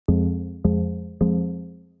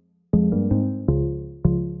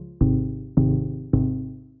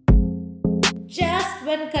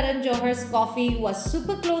when Karan Johar's coffee was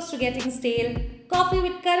super close to getting stale, Coffee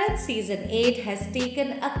with Karan Season 8 has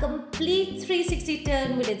taken a complete 360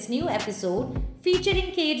 turn with its new episode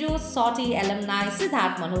featuring Kejo's saucy alumni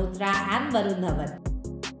Sidharth Malhotra and Varun Dhawan.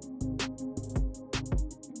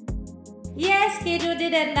 Yes, Kejo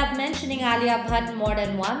did end up mentioning Alia Bhatt more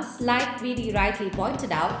than once, like VD rightly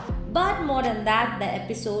pointed out, but more than that, the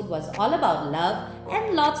episode was all about love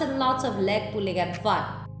and lots of leg pulling and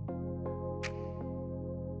fun.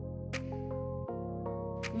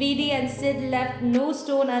 VD and Sid left no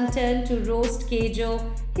stone unturned to roast Kejo,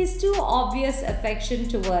 his too obvious affection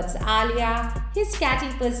towards Alia, his catty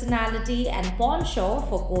personality and penchant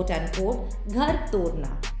for quote-unquote ghar torna.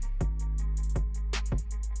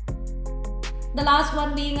 The last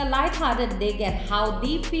one being a light-hearted dig at how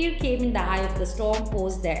deep fear came in the eye of the storm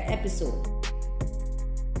post their episode.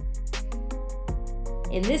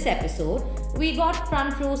 In this episode, we got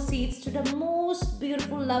front row seats to the most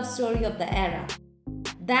beautiful love story of the era,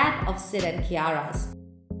 that of Sid and Kiara's.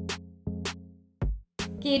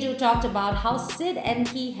 Kejo talked about how Sid and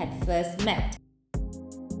Ki had first met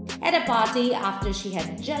at a party after she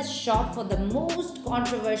had just shot for the most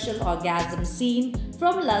controversial orgasm scene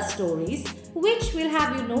from Love Stories, which we'll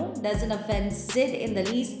have you know doesn't offend Sid in the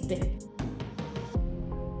least bit.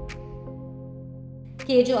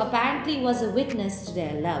 Kejo apparently was a witness to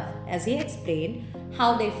their love, as he explained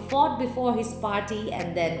how they fought before his party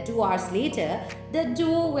and then 2 hours later, the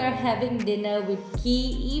duo were having dinner with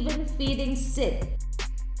Ki even feeding Sid.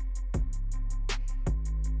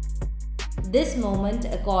 This moment,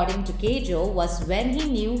 according to Kejo, was when he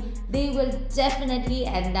knew they will definitely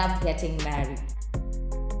end up getting married.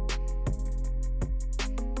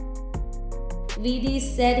 VD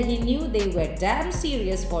said he knew they were damn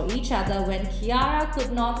serious for each other when Kiara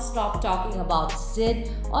could not stop talking about Sid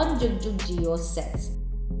on Jug Jug Jio's sets.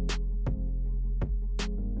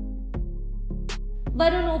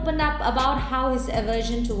 Varun opened up about how his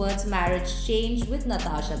aversion towards marriage changed with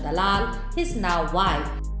Natasha Dalal, his now wife,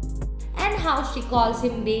 and how she calls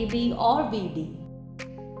him baby or VD.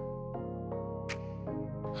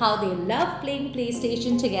 How they love playing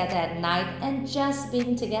PlayStation together at night and just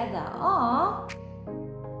being together. Aww.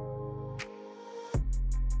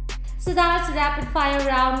 Sidharth's rapid fire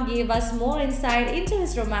round gave us more insight into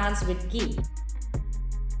his romance with Ki.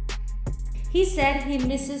 He said he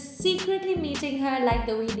misses secretly meeting her like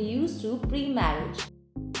the way they used to pre-marriage.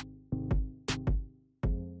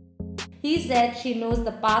 He said she knows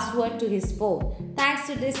the password to his phone. Thanks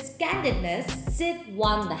to this candidness, Sid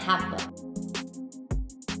won the hamper.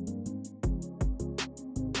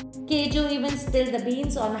 Kejo even spilled the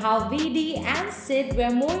beans on how VD and Sid were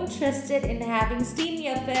more interested in having steamy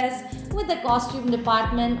affairs with the costume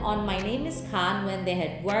department on My Name is Khan when they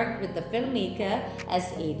had worked with the filmmaker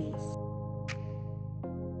as ADs.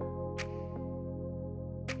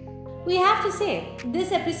 We have to say,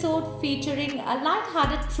 this episode featuring a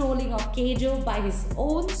light-hearted trolling of Kejo by his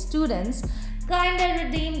own students kinda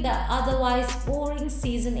redeemed the otherwise boring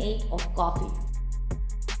Season 8 of Coffee.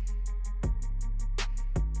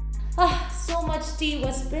 So much tea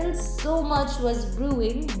was spilled, so much was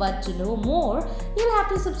brewing, but to know more, you'll have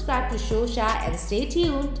to subscribe to SHOWSHA and stay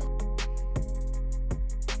tuned.